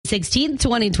16th,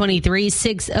 2023,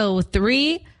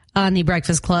 6:03 on the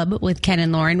Breakfast Club with Ken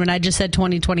and Lauren. When I just said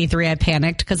 2023, I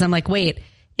panicked because I'm like, wait,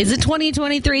 is it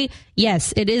 2023?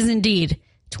 Yes, it is indeed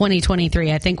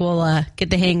 2023. I think we'll get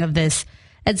the hang of this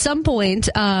at some point.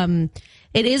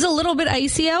 It is a little bit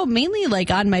icy out, mainly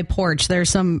like on my porch. There's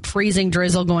some freezing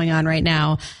drizzle going on right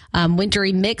now.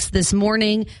 Wintry mix this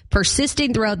morning,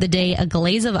 persisting throughout the day, a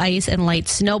glaze of ice and light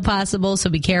snow possible, so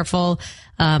be careful.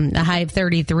 A high of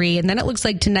 33. And then it looks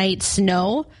like tonight,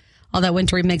 snow. All that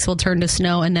wintry mix will turn to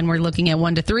snow, and then we're looking at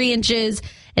 1 to 3 inches.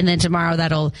 And then tomorrow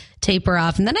that'll taper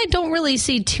off. And then I don't really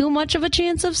see too much of a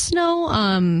chance of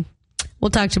snow. We'll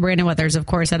talk to Brandon Weathers, of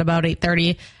course, at about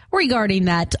 8:30 regarding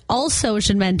that. Also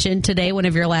should mention today, one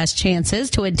of your last chances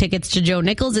to win tickets to Joe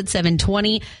Nichols at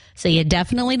 7:20. So you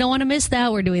definitely don't want to miss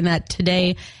that. We're doing that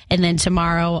today and then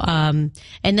tomorrow. And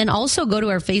then also go to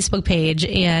our Facebook page.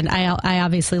 And I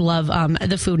obviously love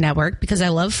the Food Network because I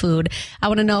love food. I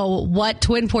want to know what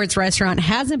Twin Ports restaurant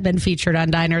hasn't been featured on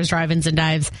Diners, Drive-Ins, and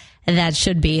Dives. That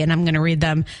should be. And I'm going to read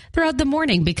them throughout the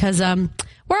morning because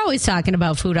we're always talking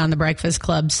about food on the Breakfast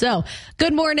Club. So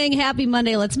good morning. Happy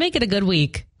Monday. Let's make it a good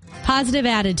week. Positive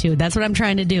attitude. That's what I'm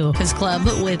trying to do. Breakfast Club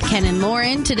with Ken and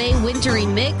Lauren. Today, wintry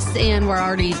mix, and we're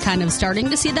already kind of starting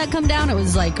to see that come down. It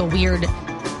was like a weird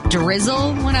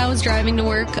drizzle when I was driving to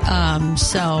work.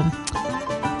 So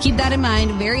keep that in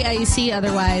mind. Very icy.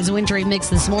 Otherwise, wintry mix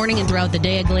this morning and throughout the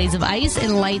day, a glaze of ice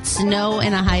and light snow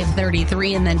and a high of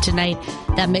 33. And then tonight,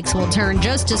 that mix will turn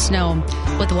just to snow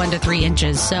with 1 to 3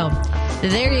 inches. So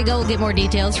there you go. We'll get more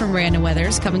details from Brandon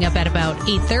Weathers coming up at about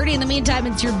 8:30. In the meantime,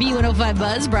 it's your B105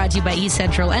 Buzz brought to you by East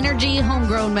Central Energy,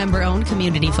 homegrown, member-owned,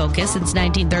 community-focused since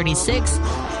 1936.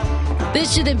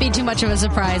 This shouldn't be too much of a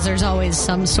surprise. There's always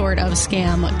some sort of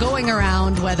scam going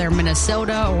around, whether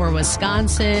Minnesota or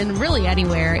Wisconsin, really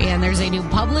anywhere. And there's a new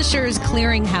Publishers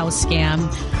Clearinghouse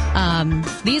scam.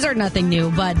 These are nothing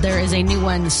new, but there is a new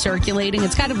one circulating.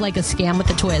 It's kind of like a scam with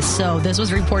a twist. So this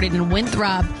was reported in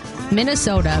Winthrop,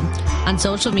 Minnesota on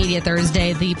social media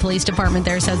Thursday. The police department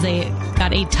there says they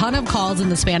got a ton of calls in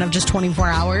the span of just 24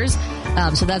 hours.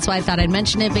 So that's why I thought I'd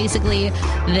mention it. Basically,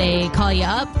 they call you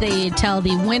up. They tell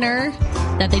the winner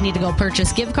that they need to go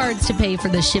purchase gift cards to pay for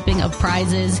the shipping of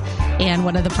prizes. And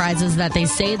one of the prizes that they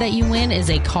say that you win is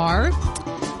a car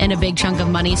and a big chunk of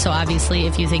money. So obviously,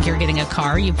 if you think you're getting a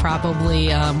car, you probably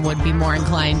would be more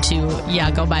inclined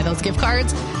to, go buy those gift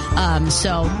cards.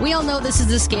 So we all know this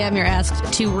is a scam. You're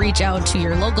asked to reach out to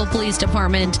your local police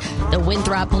department, the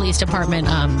Winthrop Police Department,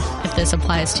 if this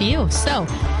applies to you. So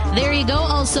there you go.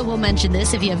 Also, we'll mention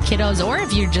this if you have kiddos or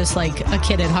if you're just like a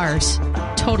kid at heart.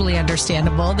 Totally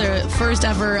understandable. The first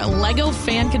ever Lego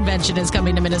fan convention is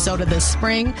coming to Minnesota this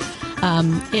spring.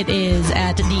 It is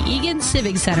at the Egan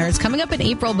Civic Center. It's coming up in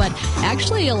April, but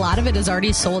actually a lot of it is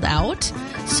already sold out.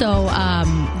 So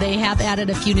they have added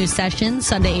a few new sessions,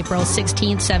 Sunday, April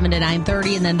 16th, 7 to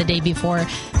 9:30, and then the day before,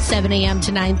 7 a.m.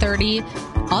 to 9:30.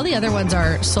 All the other ones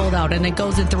are sold out, and it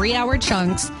goes in 3-hour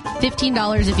chunks,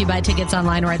 $15 if you buy tickets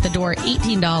online or at the door,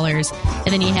 $18, and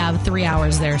then you have 3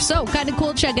 hours there. So kind of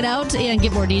cool. Check it out and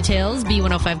get more details,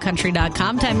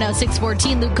 B105country.com. Time now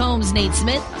 6:14. Luke Combs, Nate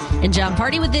Smith, and John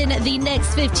Party within the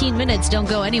next 15 minutes. Don't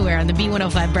go anywhere on the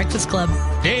B105 Breakfast Club.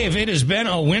 Dave, it has been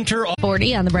a winter.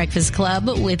 40 on the Breakfast Club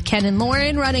with Ken and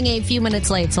Lauren, running a few minutes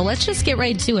late. So let's just get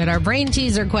right to it. Our brain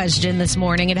teaser question this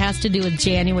morning. It has to do with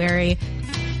January.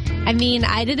 I mean,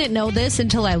 I didn't know this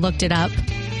until I looked it up,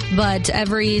 but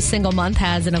every single month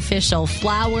has an official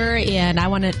flower, and I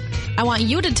want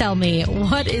you to tell me,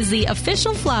 what is the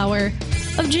official flower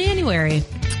of January?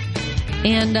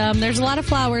 And there's a lot of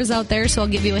flowers out there, so I'll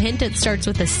give you a hint. It starts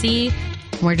with a C.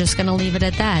 We're just going to leave it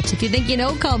at that. If you think you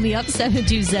know, call me up,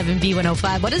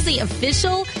 727-B105. What is the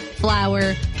official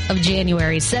flower of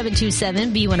January?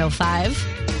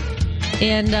 727-B105.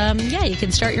 And, you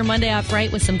can start your Monday off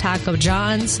right with some Taco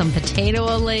John's, some potato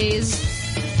olays.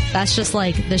 That's just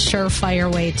like the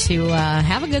surefire way to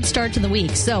have a good start to the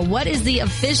week. So what is the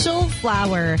official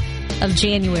flower of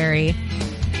January?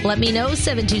 Let me know,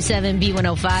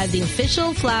 727-B105, the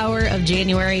official flower of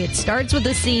January. It starts with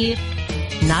a C.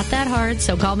 Not that hard,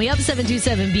 so call me up,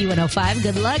 727-B105.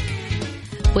 Good luck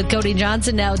with Cody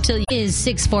Johnson now till is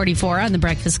 6:44 on the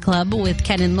Breakfast Club with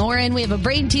Ken and Lauren. We have a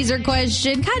brain teaser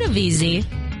question, kind of easy,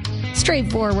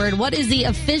 straightforward. What is the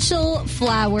official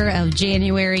flower of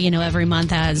January? You know, every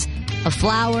month has a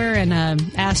flower and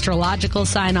an astrological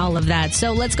sign, all of that.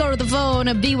 So let's go to the phone.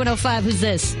 B105, who's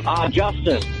this?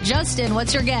 Justin. Justin,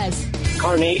 what's your guess?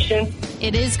 Carnation.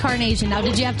 It is carnation. Now,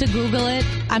 did you have to Google it?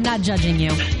 I'm not judging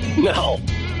you. No.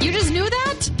 You just knew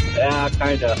that? Yeah,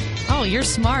 kind of. Oh, you're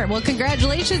smart. Well,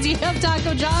 congratulations. You have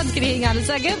Taco John's. Can you hang on a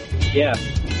second? Yeah.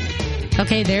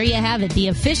 Okay, there you have it. The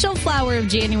official flower of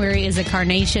January is a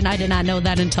carnation. I did not know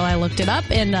that until I looked it up.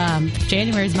 And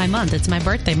January is my month. It's my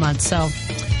birthday month. So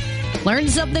learn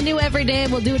something new every day.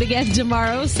 We'll do it again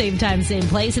tomorrow. Same time, same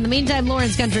place. In the meantime,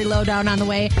 Lauren's Country Lowdown on the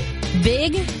way.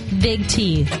 Big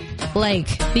T. Like,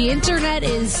 the internet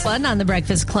is fun on The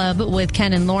Breakfast Club with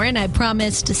Ken and Lauren. I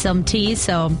promised some tea,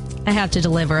 so I have to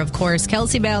deliver, of course.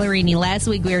 Kelsey Ballerini, last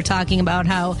week we were talking about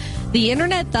how the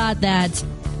internet thought that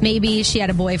maybe she had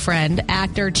a boyfriend,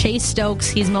 actor Chase Stokes.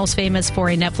 He's most famous for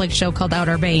a Netflix show called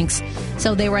Outer Banks.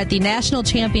 So they were at the national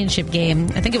championship game,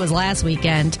 I think it was last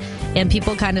weekend, and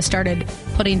people kind of started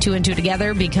putting two and two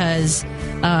together because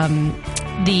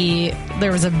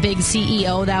there was a big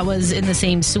CEO that was in the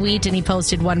same suite, and he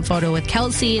posted one photo with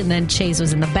Kelsey, and then Chase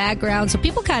was in the background. So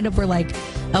people kind of were like,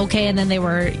 okay, and then they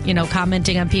were,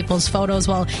 commenting on people's photos.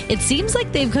 Well, it seems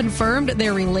like they've confirmed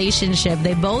their relationship.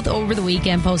 They both, over the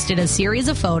weekend, posted a series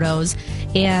of photos,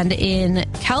 and in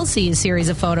Kelsey's series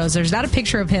of photos, there's not a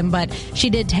picture of him, but she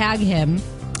did tag him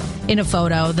in a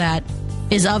photo that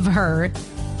is of her.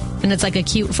 And it's like a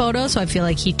cute photo, so I feel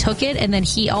like he took it. And then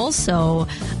he also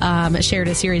shared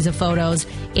a series of photos,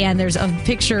 and there's a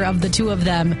picture of the two of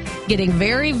them getting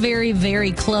very, very,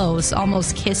 very close,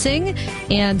 almost kissing.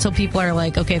 And so people are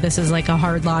like, okay, this is like a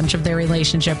hard launch of their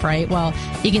relationship, right? Well,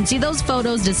 you can see those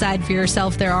photos, decide for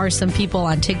yourself. There are some people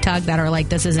on TikTok that are like,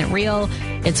 this isn't real,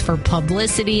 it's for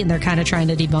publicity, and they're kind of trying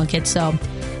to debunk it. So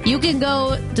you can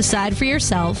go decide for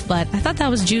yourself, but I thought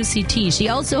that was juicy tea. She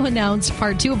also announced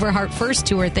part 2 of her Heart First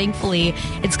tour. Thankfully,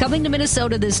 it's coming to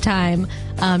Minnesota this time.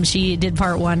 She did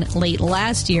part 1 late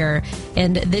last year,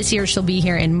 and this year she'll be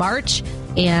here in March,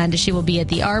 and she will be at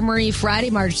the Armory Friday,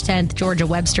 March 10th. Georgia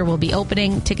Webster will be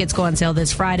opening. Tickets go on sale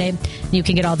this Friday. You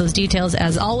can get all those details,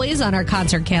 as always, on our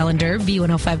concert calendar,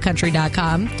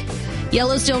 v105country.com.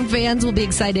 Yellowstone fans will be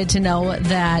excited to know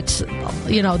that,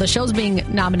 the show's being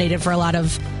nominated for a lot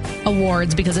of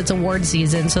awards because it's award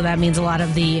season. So that means a lot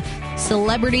of the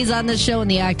celebrities on the show and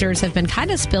the actors have been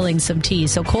kind of spilling some tea.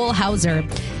 So Cole Hauser,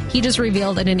 he just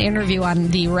revealed in an interview on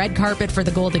the red carpet for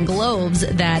the Golden Globes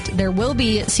that there will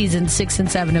be season 6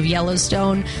 and 7 of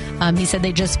Yellowstone. He said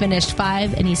they just finished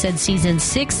 5, and he said season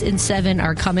 6 and 7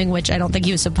 are coming, which I don't think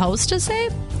he was supposed to say,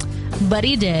 but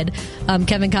he did.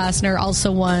 Kevin Costner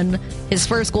also won his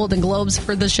first Golden Globe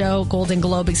for the show. So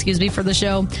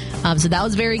that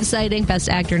was very exciting. Best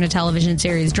actor in a television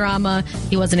series drama.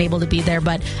 He wasn't able to be there,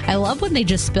 but I love when they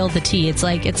just spill the tea. It's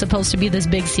like it's supposed to be this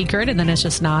big secret, and then it's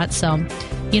just not. So,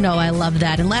 I love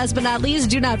that. And last but not least,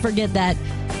 do not forget that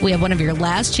we have one of your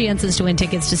last chances to win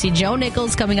tickets to see Joe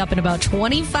Nichols coming up in about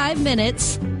 25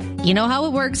 minutes. You know how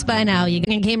it works by now. You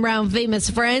came around Famous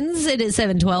Friends. It is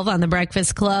 7:12 on The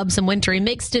Breakfast Club. Some wintry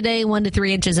mix today, 1 to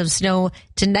 3 inches of snow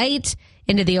tonight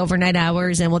into the overnight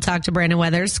hours. And we'll talk to Brandon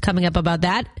Weathers coming up about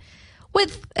that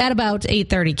at about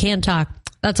 8:30. Can't talk.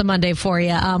 That's a Monday for you.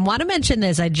 Want to mention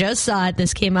this. I just saw it.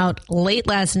 This came out late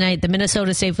last night. The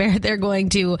Minnesota State Fair, they're going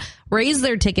to raise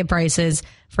their ticket prices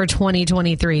for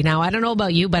 2023. Now, I don't know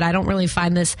about you, but I don't really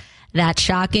find this that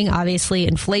shocking. Obviously,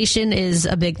 inflation is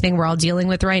a big thing we're all dealing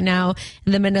with right now.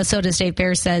 The Minnesota State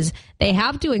Fair says they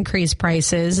have to increase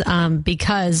prices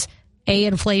because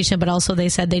inflation, but also they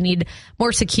said they need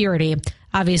more security.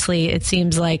 Obviously, it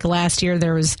seems like last year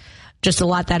there was just a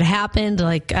lot that happened.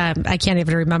 Like, I can't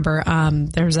even remember.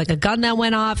 There was like a gun that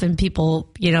went off, and people,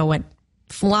 went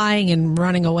flying and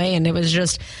running away, and it was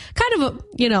just kind of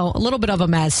a little bit of a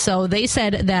mess. So they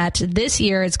said that this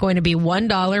year it's going to be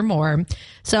 $1 more.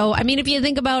 So I mean, if you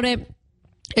think about it,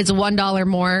 it's $1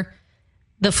 more.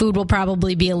 The food will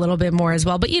probably be a little bit more as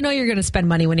well, but you're going to spend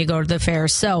money when you go to the fair.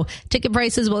 So ticket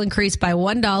prices will increase by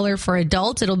 $1 for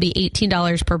adults. It'll be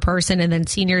 $18 per person, and then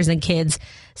seniors and kids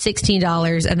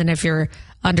 $16. And then if you're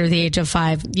under the age of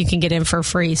 5, you can get in for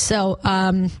free. So,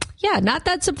 not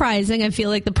that surprising. I feel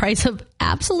like the price of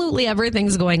absolutely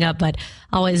everything's going up, but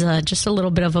always just a little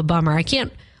bit of a bummer.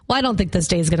 I don't think this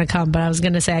day is going to come, but I was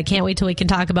going to say I can't wait till we can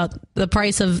talk about the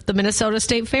price of the Minnesota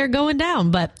State Fair going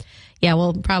down. But yeah,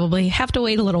 we'll probably have to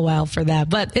wait a little while for that.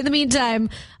 But in the meantime,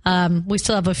 we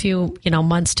still have a few,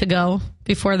 months to go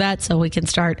before that, so we can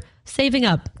start saving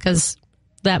up because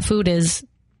that food is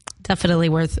definitely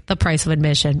worth the price of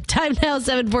admission. Time now,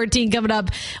 7:14 coming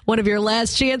up. One of your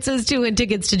last chances to win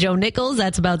tickets to Joe Nichols.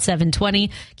 That's about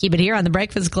 7:20. Keep it here on The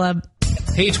Breakfast Club.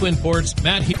 Hey, Twin Ports,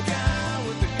 Matt here.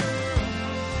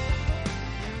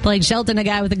 Blake Shelton, a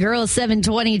guy with a girl,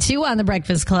 7:22 on The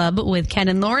Breakfast Club with Ken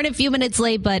and Lauren. A few minutes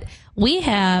late, but we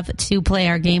have to play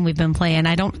our game we've been playing.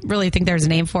 I don't really think there's a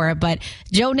name for it, but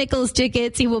Joe Nichols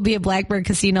tickets. He will be at Blackbird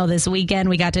Casino this weekend.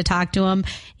 We got to talk to him,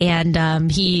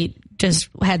 and he just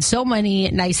had so many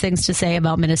nice things to say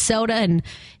about Minnesota and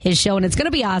his show, and it's going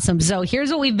to be awesome. So here's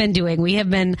what we've been doing. We have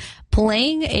been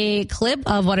playing a clip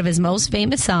of one of his most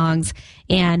famous songs,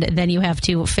 and then you have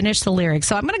to finish the lyrics.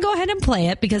 So I'm going to go ahead and play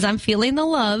it because I'm feeling the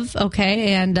love,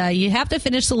 okay? And you have to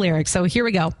finish the lyrics. So here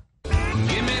we go. Give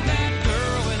me that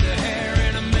girl with her hair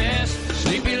in a mess,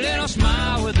 sleepy little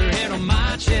smile with her head on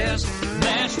my chest.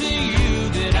 That's the you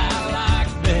that I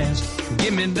like best.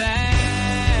 Give me that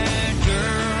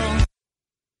girl.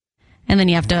 And then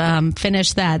you have to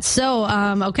finish that. So,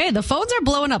 okay, the phones are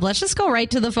blowing up. Let's just go right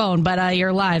to the phone, but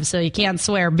you're live, so you can't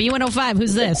swear. B105,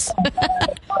 who's this?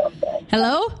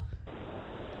 Hello?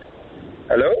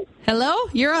 Hello? Hello?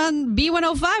 You're on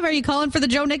B105. Are you calling for the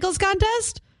Joe Nichols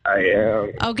contest? I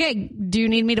am. Okay, do you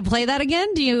need me to play that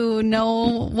again? Do you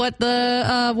know what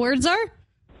the words are?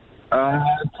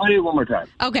 Play it one more time.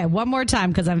 Okay, one more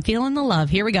time, because I'm feeling the love.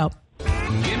 Here we go. Give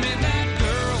me that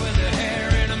girl with her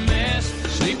hair in a mess,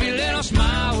 sleepy little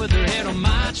smile with her head on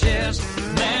my chest.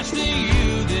 That's the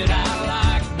you that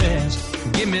I like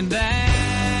best. Give me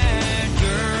that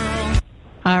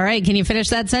girl. All right, can you finish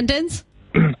that sentence?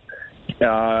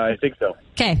 I think so.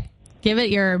 Okay, give it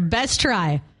your best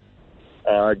try.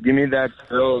 Give me that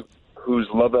girl who's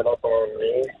loving up on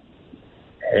me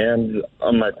and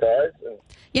on my thighs.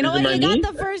 You know what? Using my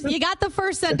knees? You got the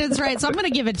first sentence right, so I'm going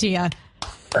to give it to you. All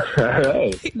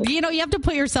right. You know, you have to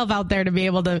put yourself out there to be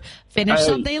able to finish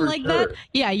something for like sure. that.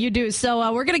 Yeah, you do.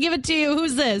 So we're going to give it to you.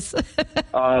 Who's this?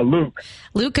 Luke.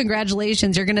 Luke,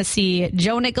 congratulations. You're going to see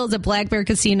Joe Nichols at Black Bear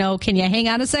Casino. Can you hang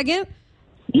on a second?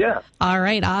 Yeah. All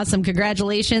right, awesome.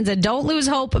 Congratulations. And don't lose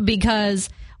hope because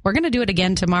we're going to do it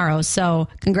again tomorrow. So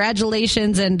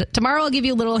congratulations. And tomorrow I'll give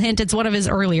you a little hint. It's one of his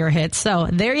earlier hits. So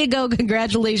there you go.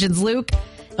 Congratulations, Luke.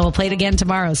 And we'll play it again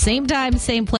tomorrow. Same time,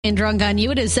 same Playing Drunk on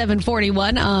You. It is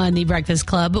 7:41 on the Breakfast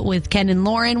Club with Ken and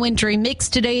Lauren. Wintry mix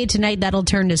today. Tonight that'll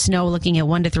turn to snow, looking at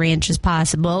 1 to 3 inches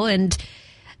possible. And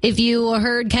if you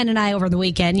heard Ken and I over the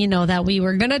weekend, you know that we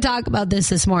were going to talk about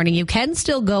this morning. You can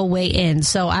still go weigh in.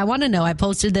 So I want to know, I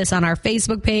posted this on our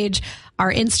Facebook page,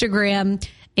 our Instagram,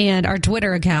 and our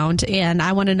Twitter account. And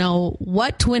I want to know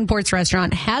what Twin Ports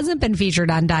restaurant hasn't been featured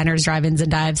on Diners, Drive-Ins,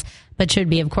 and Dives, but should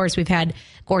be. Of course, we've had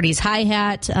Gordy's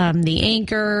Hi-Hat, the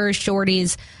Anchor,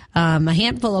 Shorty's, a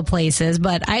handful of places,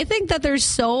 but I think that there's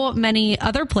so many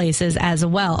other places as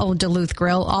well. Oh, Duluth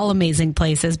Grill, all amazing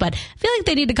places, but I feel like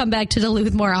they need to come back to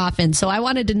Duluth more often. So I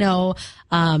wanted to know,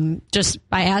 just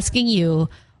by asking you,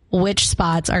 which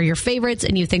spots are your favorites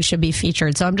and you think should be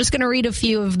featured. So I'm just going to read a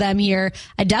few of them here.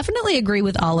 I definitely agree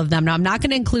with all of them. Now, I'm not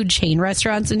going to include chain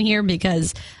restaurants in here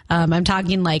because I'm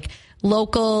talking like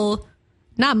local,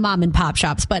 not mom and pop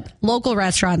shops, but local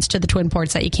restaurants to the Twin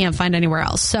Ports that you can't find anywhere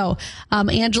else. So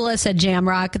Angela said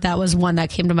Jamrock. That was one that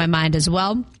came to my mind as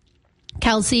well.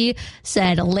 Kelsey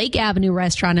said Lake Avenue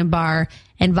Restaurant and Bar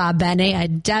and Va Bene. I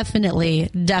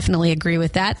definitely agree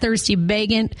with that. Thirsty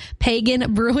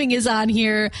Pagan Brewing is on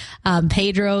here.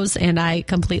 Pedro's, and I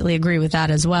completely agree with that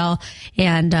as well.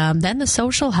 And then the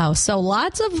Social House. So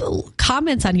lots of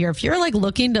comments on here. If you're like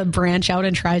looking to branch out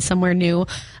and try somewhere new,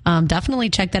 definitely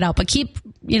check that out. But keep,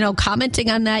 commenting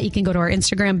on that. You can go to our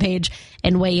Instagram page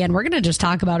and weigh in. We're going to just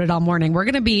talk about it all morning. We're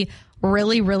going to be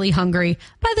really, really hungry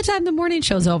by the time the morning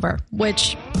show's over,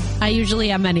 which I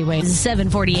usually am anyway.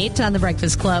 7:48 on the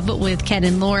Breakfast Club with Ken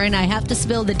and Lauren. I have to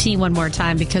spill the tea one more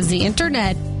time because the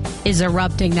internet is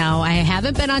erupting now. I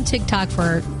haven't been on TikTok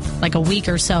for like a week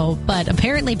or so, but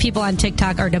apparently people on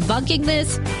TikTok are debunking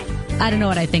this. I don't know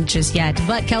what I think just yet,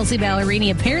 but Kelsey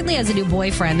Ballerini apparently has a new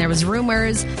boyfriend. There was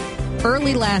rumors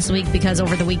early last week because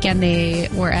over the weekend they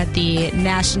were at the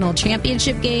national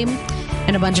championship game.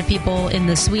 And a bunch of people in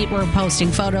the suite were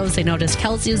posting photos. They noticed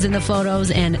Kelsey was in the photos,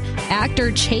 and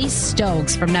actor Chase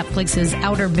Stokes from Netflix's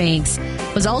Outer Banks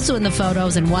was also in the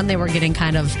photos. And one, they were getting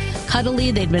kind of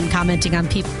cuddly. They'd been commenting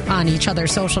on each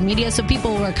other's social media, so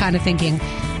people were kind of thinking,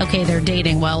 okay, they're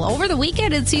dating. Well, over the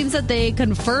weekend, it seems that they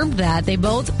confirmed that. They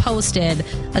both posted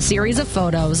a series of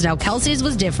photos. Now, Kelsey's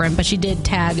was different, but she did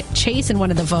tag Chase in one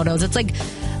of the photos. It's like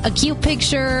a cute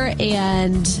picture,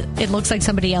 and it looks like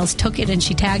somebody else took it, and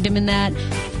she tagged him in that.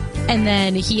 And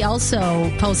then he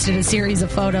also posted a series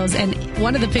of photos, and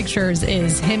one of the pictures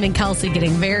is him and Kelsey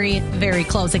getting very, very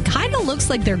close. It kind of looks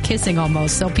like they're kissing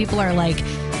almost. So people are like,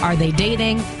 are they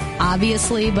dating?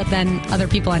 Obviously, but then other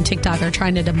people on TikTok are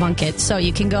trying to debunk it. So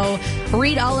you can go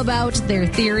read all about their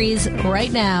theories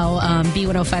right now,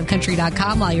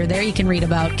 B105country.com. While you're there, you can read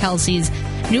about Kelsey's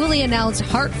newly announced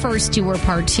Heart First Tour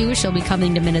Part 2. She'll be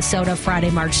coming to Minnesota Friday,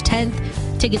 March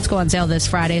 10th. Tickets go on sale this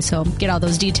Friday, so get all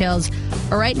those details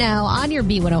right now on your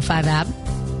B105 app.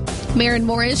 Maren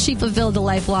Morris, she fulfilled a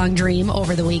lifelong dream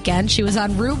over the weekend. She was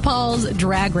on RuPaul's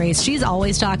Drag Race. She's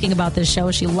always talking about this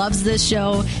show. She loves this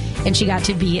show, and she got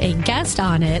to be a guest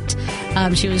on it.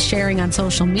 She was sharing on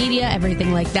social media,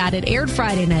 everything like that. It aired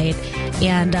Friday night,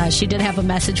 and she did have a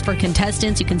message for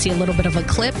contestants. You can see a little bit of a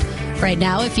clip right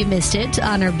now if you missed it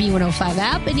on our B105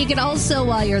 app. And you can also,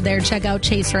 while you're there, check out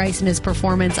Chase Rice and his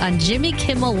performance on Jimmy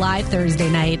Kimmel Live Thursday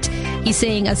night. He's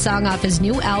singing a song off his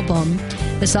new album.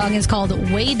 The song is called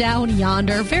Way Down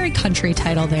Yonder. Very country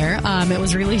title there. It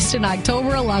was released in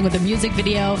October along with a music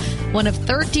video, one of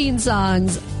 13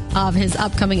 songs of his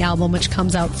upcoming album, which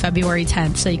comes out February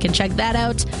 10th. So you can check that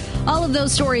out. All of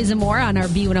those stories and more on our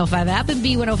B105 app and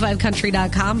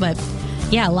B105country.com. But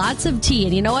yeah, lots of tea.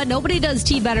 And you know what? Nobody does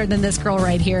tea better than this girl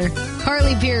right here.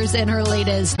 Carly Pierce and her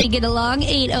latest They Get Along,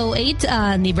 8:08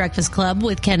 on The Breakfast Club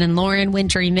with Ken and Lauren.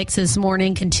 Wintry mix this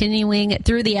morning, continuing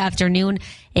through the afternoon.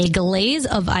 A glaze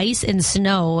of ice and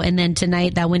snow. And then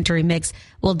tonight, that wintry mix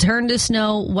will turn to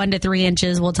snow 1 to 3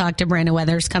 inches. We'll talk to Brandon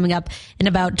Weathers coming up in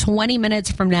about 20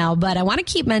 minutes from now. But I want to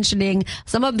keep mentioning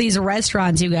some of these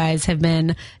restaurants you guys have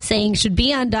been saying should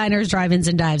be on Diners, Drive-Ins,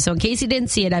 and Dives. So in case you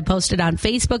didn't see it, I posted on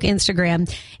Facebook, Instagram,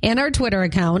 and our Twitter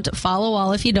account. Follow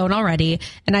all if you don't already.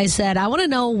 And I said, I want to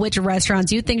know which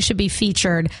restaurants you think should be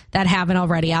featured that haven't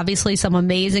already. Obviously, some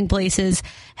amazing places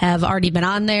have already been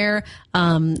on there,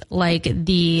 like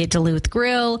the Duluth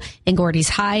Grill and Gordy's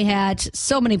Hi-Hat.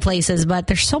 So many places, but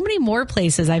there's so many more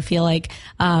places I feel like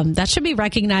that should be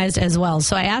recognized as well.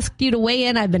 So I asked you to weigh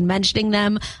in. I've been mentioning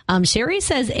them. Sherry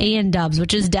says A&Dubs,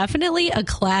 which is definitely a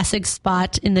classic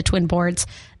spot in the Twin Ports.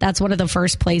 That's one of the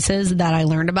first places that I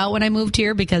learned about when I moved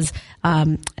here because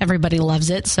everybody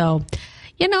loves it. So,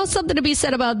 you know, something to be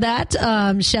said about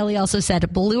that. Shelly also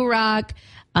said Blue Rock,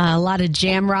 a lot of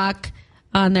Jam Rock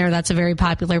on there. That's a very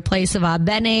popular place. Of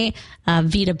Bene,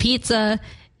 Vita Pizza,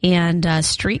 and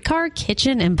Streetcar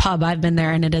Kitchen and Pub. I've been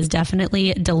there, and it is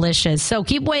definitely delicious. So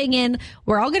keep weighing in.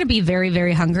 We're all going to be very,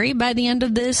 very hungry by the end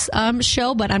of this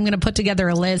show, but I'm going to put together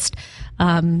a list.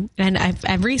 And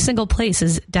every single place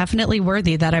is definitely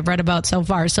worthy that I've read about so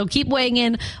far. So keep weighing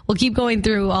in. We'll keep going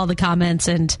through all the comments.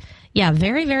 And yeah,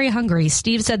 very, very hungry.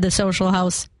 Steve said the Social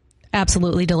House,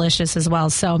 absolutely delicious as well.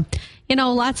 So, you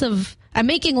know, I'm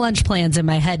making lunch plans in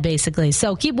my head, basically.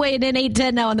 So keep weighing in.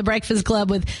 8:10 now on The Breakfast Club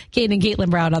with Kate and Caitlin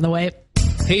Brown on the way.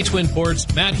 Hey, Twin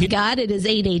Ports, Matt here. It is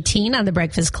 8:18 on The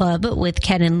Breakfast Club with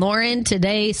Ken and Lauren.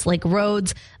 Today, slick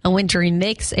roads, a wintry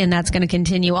mix, and that's going to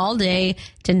continue all day.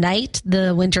 Tonight,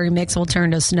 the wintry mix will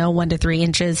turn to snow 1 to 3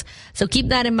 inches. So keep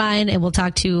that in mind, and we'll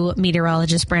talk to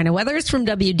meteorologist Brandon Weathers from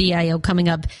WDIO coming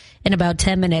up in about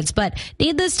 10 minutes. But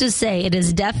needless to say, it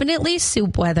is definitely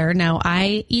soup weather. Now,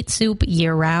 I eat soup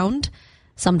year-round.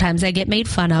 Sometimes I get made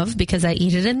fun of because I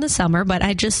eat it in the summer, but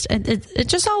it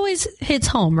just always hits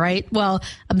home, right? Well,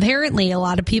 apparently a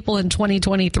lot of people in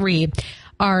 2023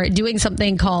 are doing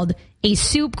something called a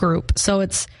soup group. So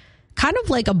it's kind of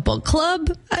like a book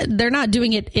club. They're not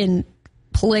doing it in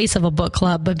place of a book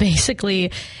club, but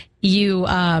basically you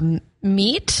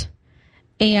meet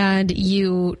and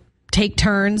you take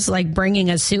turns like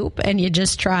bringing a soup and you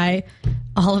just try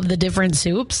all of the different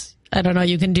soups. I don't know,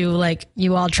 you can do like,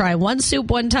 you all try one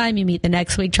soup one time, you meet the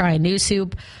next week, try a new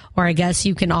soup, or I guess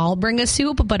you can all bring a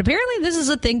soup. But apparently this is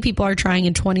a thing people are trying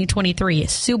in 2023.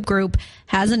 Soup group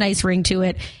has a nice ring to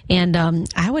it, and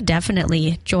I would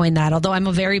definitely join that. Although I'm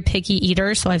a very picky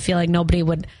eater, so I feel like nobody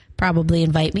would probably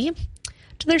invite me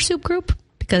to their soup group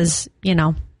because, you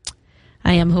know,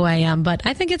 I am who I am. But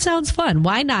I think it sounds fun.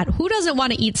 Why not? Who doesn't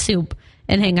want to eat soup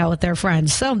and hang out with their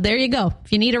friends? So there you go.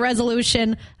 If you need a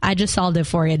resolution, I just solved it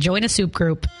for you. Join a soup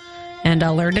group and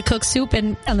learn to cook soup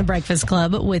on The Breakfast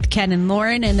Club with Ken and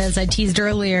Lauren. And as I teased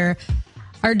earlier,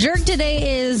 our jerk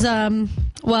today is,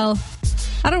 well,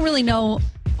 I don't really know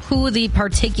who the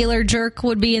particular jerk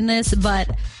would be in this, but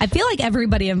I feel like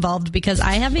everybody involved because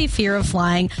I have a fear of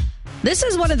flying. This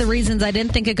is one of the reasons I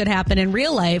didn't think it could happen in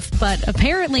real life, but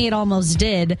apparently it almost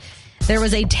did. There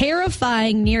was a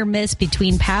terrifying near miss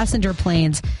between passenger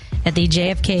planes at the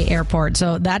JFK airport.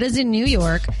 So that is in New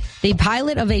York. The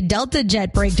pilot of a Delta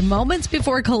jet braked moments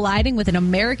before colliding with an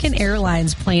American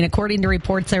Airlines plane. According to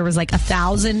reports, there was like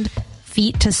 1,000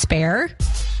 feet to spare,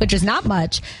 which is not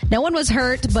much. No one was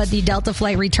hurt, but the Delta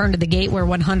flight returned to the gate where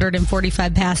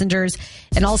 145 passengers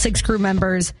and all 6 crew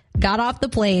members got off the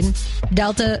plane.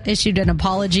 Delta issued an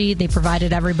apology. They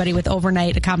provided everybody with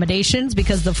overnight accommodations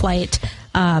because the flight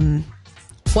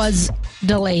was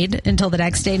delayed until the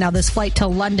next day. Now, this flight to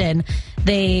London,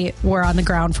 they were on the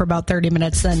ground for about 30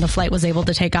 minutes. Then the flight was able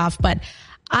to take off. But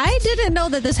I didn't know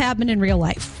that this happened in real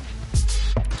life.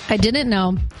 I didn't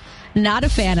know. Not a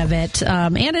fan of it.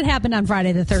 And it happened on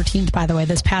Friday the 13th, by the way,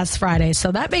 this past Friday.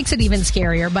 So that makes it even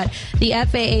scarier. But the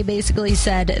FAA basically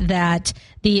said that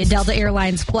the Delta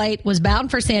Airlines flight was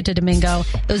bound for Santo Domingo.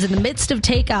 It was in the midst of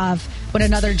takeoff when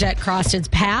another jet crossed its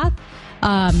path.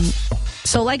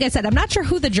 So like I said, I'm not sure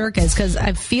who the jerk is because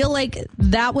I feel like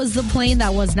that was the plane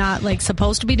that was not like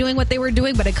supposed to be doing what they were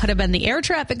doing, but it could have been the air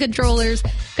traffic controllers,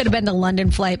 could have been the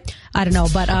London flight. I don't know,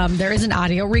 but there is an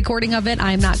audio recording of it.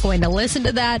 I'm not going to listen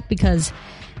to that because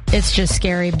it's just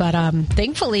scary. But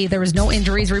thankfully, there was no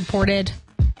injuries reported.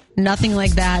 Nothing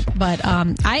like that. But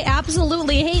I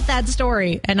absolutely hate that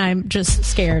story, and I'm just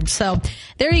scared. So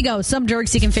there you go. Some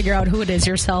jerks, you can figure out who it is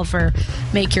yourself or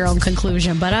make your own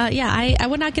conclusion. But yeah, I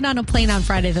would not get on a plane on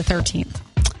Friday the 13th.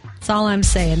 That's all I'm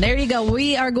saying. There you go.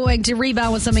 We are going to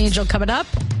rebound with some Angel coming up.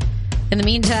 In the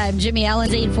meantime, Jimmy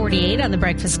Allen's 848 on the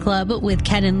Breakfast Club with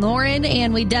Ken and Lauren.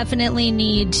 And we definitely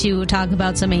need to talk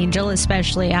about some Angel,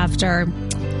 especially after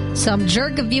some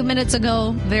jerk a few minutes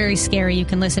ago. Very scary. You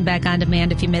can listen back on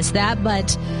demand if you missed that.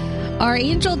 But our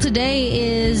Angel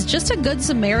today is just a good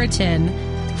Samaritan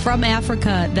from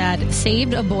Africa that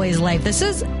saved a boy's life. This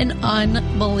is an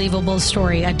unbelievable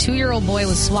story. A 2-year-old boy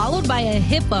was swallowed by a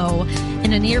hippo,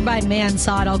 and a nearby man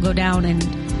saw it all go down and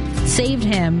saved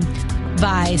him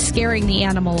by scaring the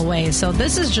animal away. So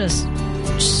this is just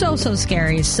so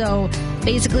scary. So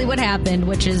basically what happened,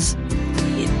 which is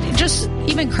just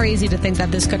even crazy to think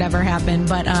that this could ever happen.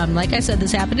 But like I said,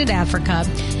 this happened in Africa,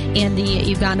 and the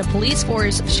Uganda police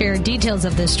force shared details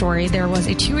of this story. There was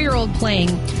a 2-year-old playing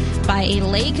by a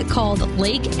lake called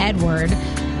Lake Edward,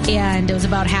 and it was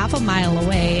about half a mile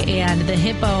away, and the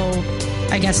hippo,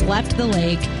 I guess, left the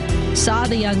lake, saw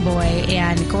the young boy,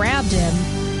 and grabbed him.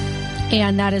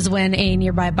 And that is when a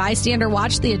nearby bystander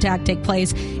watched the attack take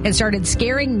place and started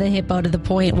scaring the hippo to the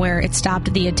point where it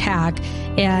stopped the attack.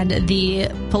 And the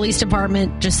police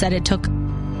department just said it took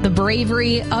the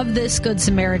bravery of this good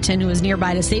Samaritan who was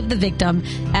nearby to save the victim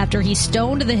after he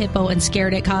stoned the hippo and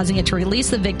scared it, causing it to release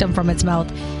the victim from its mouth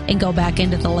and go back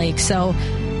into the lake. So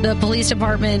the police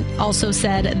department also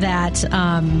said that,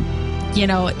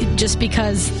 just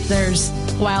because there's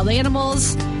wild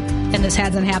animals and this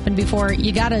hasn't happened before,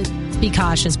 you got to be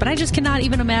cautious. But I just cannot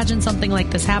even imagine something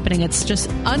like this happening. It's just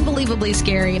unbelievably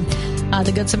scary.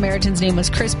 The Good Samaritan's name was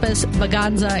Crispus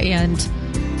Baganza, and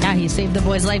yeah, he saved the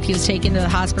boy's life. He was taken to the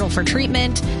hospital for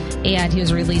treatment, and he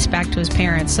was released back to his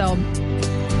parents. So,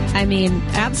 I mean,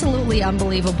 absolutely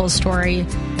unbelievable story.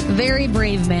 Very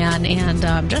brave man,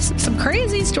 and just some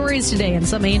crazy stories today, and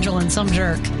some Angel and some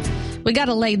jerk. We got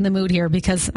to lighten the mood here because